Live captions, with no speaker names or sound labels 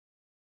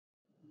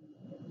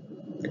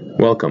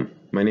Welcome.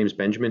 My name is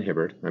Benjamin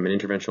Hibbert. I'm an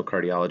interventional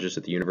cardiologist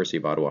at the University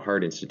of Ottawa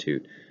Heart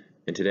Institute,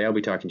 and today I'll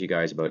be talking to you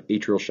guys about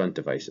atrial shunt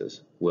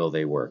devices. Will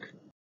they work?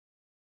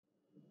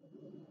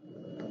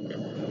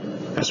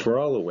 As we're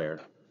all aware,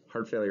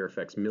 heart failure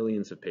affects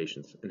millions of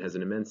patients and has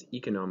an immense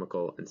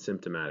economical and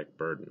symptomatic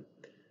burden.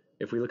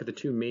 If we look at the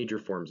two major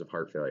forms of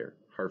heart failure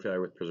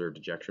with preserved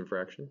ejection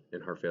fraction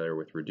and heart failure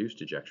with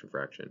reduced ejection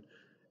fraction,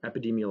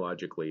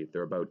 epidemiologically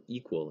they're about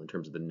equal in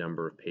terms of the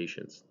number of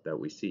patients that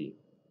we see.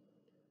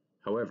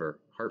 However,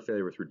 heart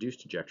failure with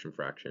reduced ejection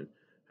fraction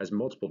has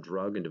multiple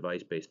drug and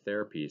device-based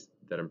therapies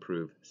that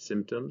improve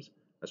symptoms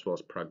as well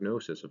as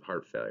prognosis of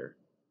heart failure.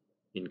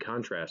 In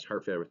contrast,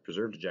 heart failure with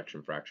preserved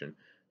ejection fraction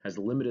has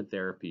limited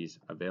therapies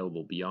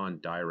available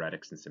beyond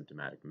diuretics and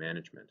symptomatic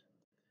management.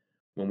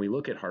 When we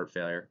look at heart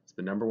failure, it's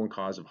the number one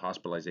cause of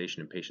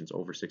hospitalization in patients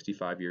over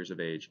 65 years of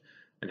age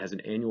and has an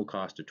annual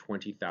cost of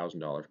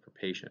 $20,000 per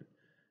patient.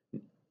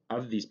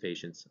 Of these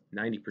patients,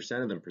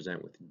 90% of them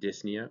present with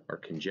dyspnea or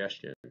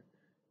congestion.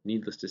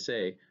 Needless to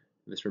say,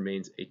 this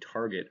remains a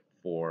target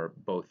for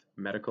both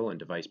medical and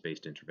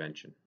device-based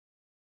intervention.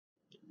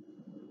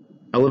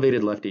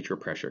 Elevated left atrial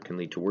pressure can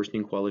lead to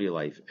worsening quality of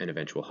life and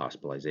eventual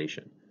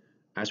hospitalization.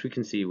 As we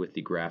can see with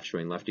the graph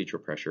showing left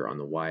atrial pressure on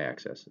the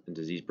y-axis and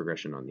disease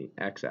progression on the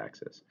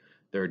x-axis,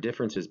 there are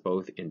differences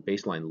both in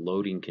baseline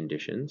loading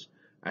conditions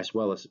as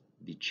well as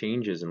the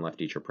changes in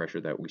left atrial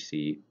pressure that we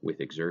see with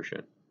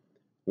exertion.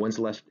 Once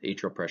left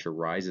atrial pressure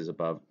rises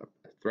above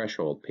a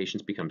threshold,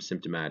 patients become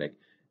symptomatic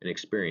and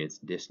experience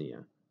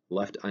dyspnea.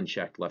 Left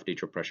unchecked left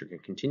atrial pressure can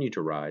continue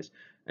to rise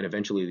and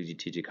eventually lead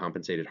to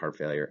decompensated heart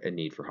failure and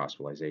need for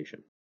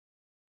hospitalization.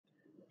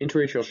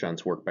 Intra-atrial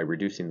shunts work by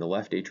reducing the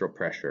left atrial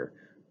pressure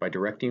by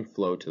directing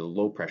flow to the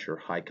low pressure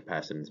high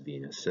capacitance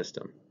venous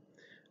system.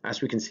 As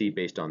we can see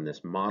based on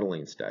this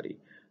modeling study,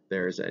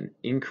 there is an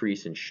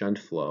increase in shunt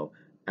flow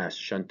as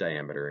shunt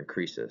diameter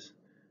increases.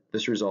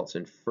 This results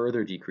in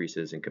further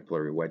decreases in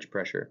capillary wedge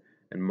pressure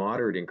and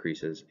moderate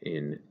increases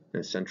in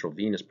the central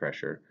venous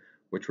pressure,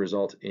 which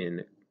result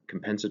in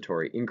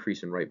compensatory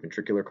increase in right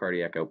ventricular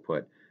cardiac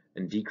output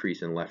and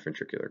decrease in left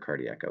ventricular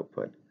cardiac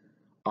output.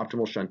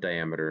 Optimal shunt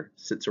diameter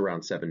sits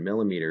around 7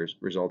 millimeters,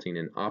 resulting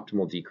in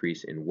optimal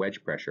decrease in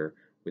wedge pressure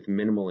with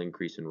minimal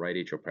increase in right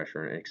atrial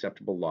pressure and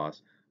acceptable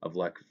loss of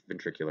left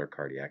ventricular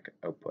cardiac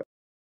output.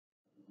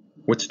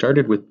 What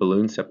started with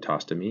balloon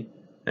septostomy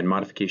and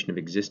modification of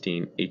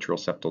existing atrial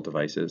septal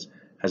devices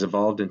has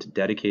evolved into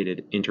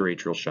dedicated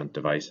interatrial shunt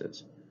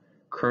devices.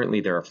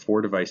 Currently, there are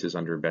 4 devices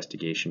under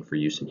investigation for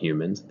use in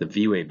humans: the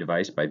V-Wave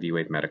device by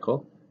V-Wave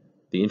Medical,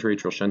 the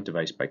interatrial shunt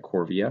device by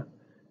Corvia,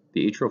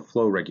 the atrial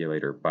flow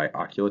regulator by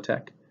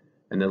Oculotech,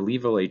 and the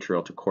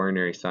levoatrial to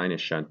coronary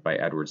sinus shunt by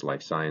Edwards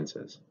Life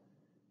Sciences.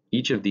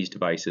 Each of these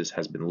devices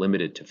has been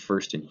limited to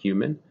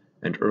first-in-human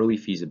and early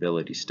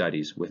feasibility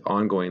studies with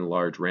ongoing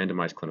large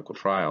randomized clinical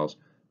trials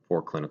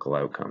for clinical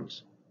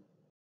outcomes.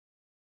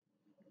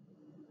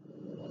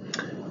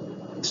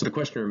 So the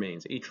question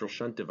remains, atrial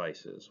shunt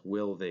devices,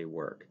 will they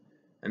work?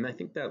 And I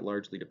think that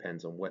largely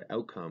depends on what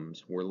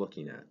outcomes we're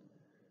looking at.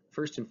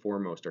 First and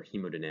foremost are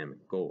hemodynamic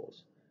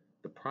goals.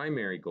 The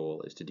primary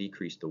goal is to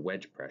decrease the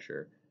wedge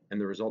pressure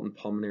and the resultant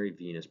pulmonary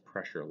venous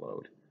pressure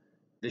load.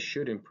 This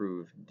should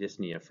improve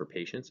dyspnea for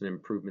patients and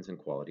improvements in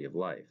quality of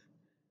life.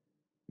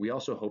 We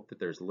also hope that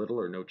there's little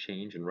or no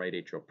change in right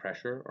atrial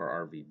pressure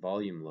or RV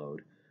volume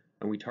load,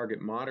 and we target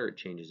moderate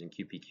changes in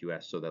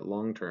QPQS so that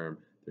long-term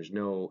there's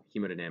no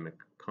hemodynamic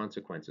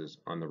consequences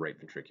on the right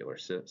ventricular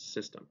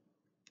system.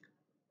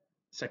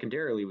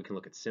 Secondarily, we can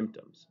look at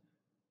symptoms.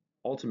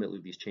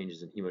 Ultimately, these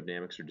changes in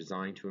hemodynamics are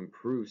designed to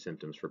improve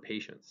symptoms for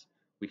patients.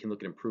 We can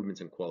look at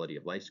improvements in quality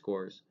of life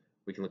scores,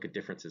 we can look at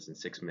differences in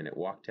 6-minute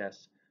walk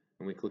tests,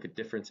 and we can look at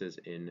differences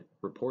in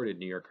reported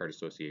New York Heart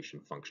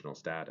Association functional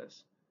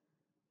status.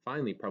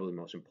 Finally, probably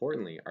most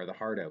importantly, are the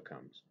hard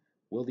outcomes.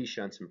 Will these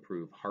shunts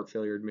improve heart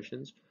failure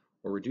admissions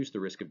or reduce the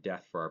risk of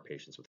death for our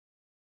patients?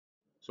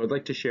 So I'd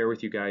like to share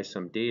with you guys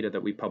some data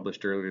that we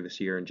published earlier this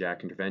year in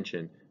JACC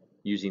Intervention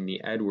using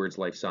the Edwards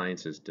Life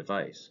Sciences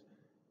device.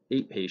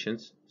 8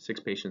 patients,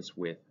 6 patients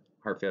with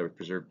heart failure with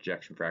preserved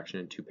ejection fraction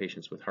and 2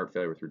 patients with heart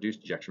failure with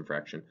reduced ejection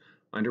fraction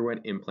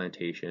underwent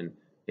implantation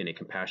in a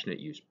compassionate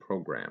use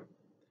program.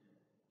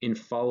 In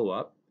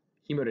follow-up,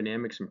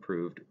 hemodynamics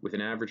improved with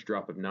an average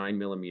drop of 9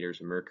 millimeters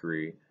of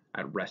mercury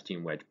at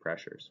resting wedge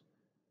pressures.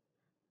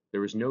 There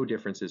was no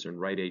differences in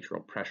right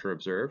atrial pressure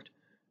observed,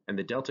 and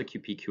the delta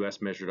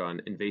QPQS measured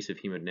on invasive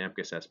hemodynamic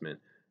assessment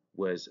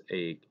was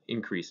an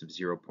increase of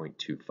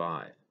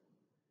 0.25.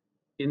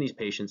 In these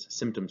patients,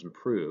 symptoms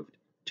improved.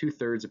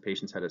 2/3 of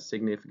patients had a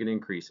significant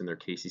increase in their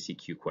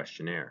KCCQ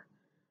questionnaire.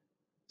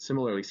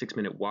 Similarly,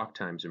 6-minute walk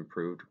times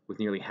improved, with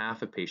nearly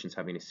half of patients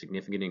having a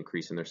significant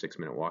increase in their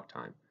 6-minute walk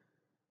time.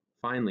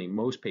 Finally,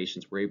 most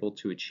patients were able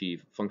to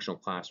achieve functional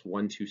class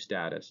 1-2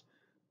 status,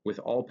 with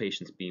all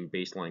patients being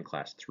baseline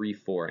class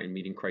 3-4 and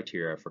meeting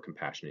criteria for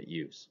compassionate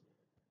use.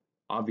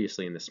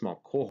 Obviously, in the small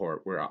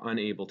cohort, we're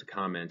unable to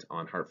comment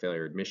on heart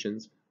failure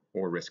admissions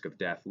or risk of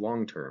death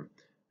long-term,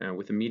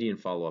 with a median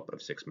follow-up of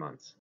 6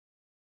 months.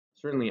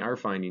 Certainly our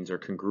findings are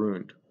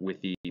congruent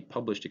with the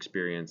published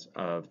experience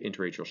of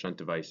interatrial shunt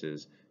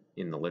devices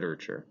in the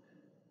literature.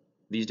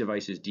 These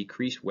devices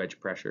decrease wedge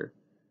pressure,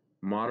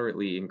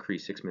 moderately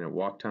increase 6-minute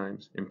walk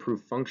times,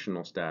 improve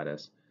functional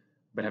status,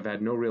 but have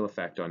had no real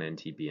effect on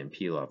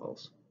NT-BNP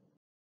levels.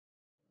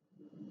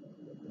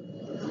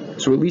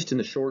 So at least in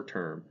the short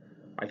term,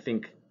 I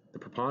think the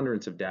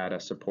preponderance of data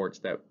supports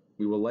that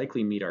we will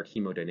likely meet our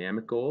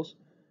hemodynamic goals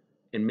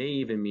and may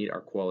even meet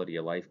our quality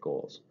of life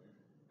goals.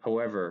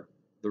 However,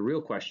 the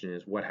real question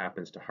is what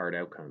happens to heart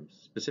outcomes,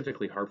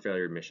 specifically heart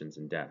failure admissions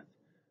and death.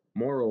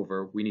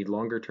 Moreover, we need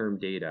longer-term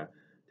data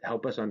to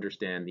help us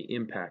understand the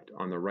impact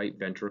on the right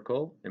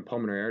ventricle and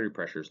pulmonary artery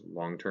pressures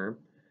long-term,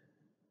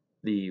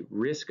 the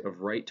risk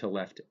of right to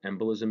left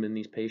embolism in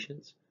these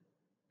patients,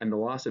 and the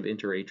loss of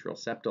interatrial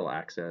septal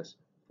access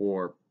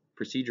for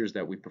procedures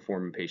that we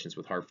perform in patients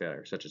with heart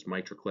failure, such as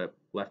MitraClip,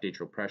 left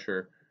atrial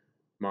pressure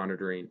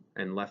monitoring,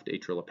 and left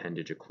atrial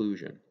appendage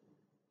occlusion.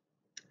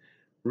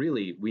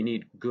 Really, we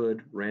need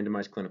good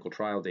randomized clinical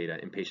trial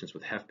data in patients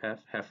with HFpEF,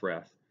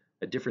 HFrEF,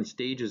 at different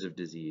stages of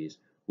disease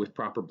with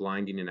proper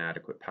blinding and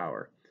adequate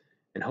power.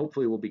 And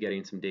hopefully we'll be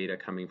getting some data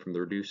coming from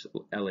the Reduce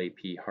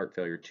LAP Heart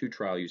Failure 2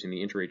 trial using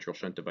the interatrial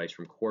shunt device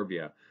from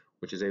Corvia,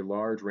 which is a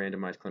large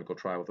randomized clinical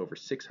trial with over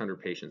 600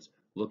 patients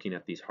looking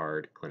at these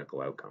hard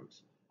clinical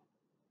outcomes.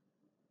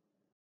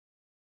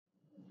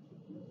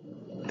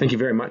 Thank you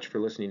very much for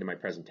listening to my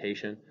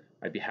presentation.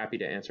 I'd be happy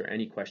to answer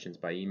any questions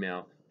by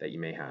email that you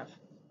may have.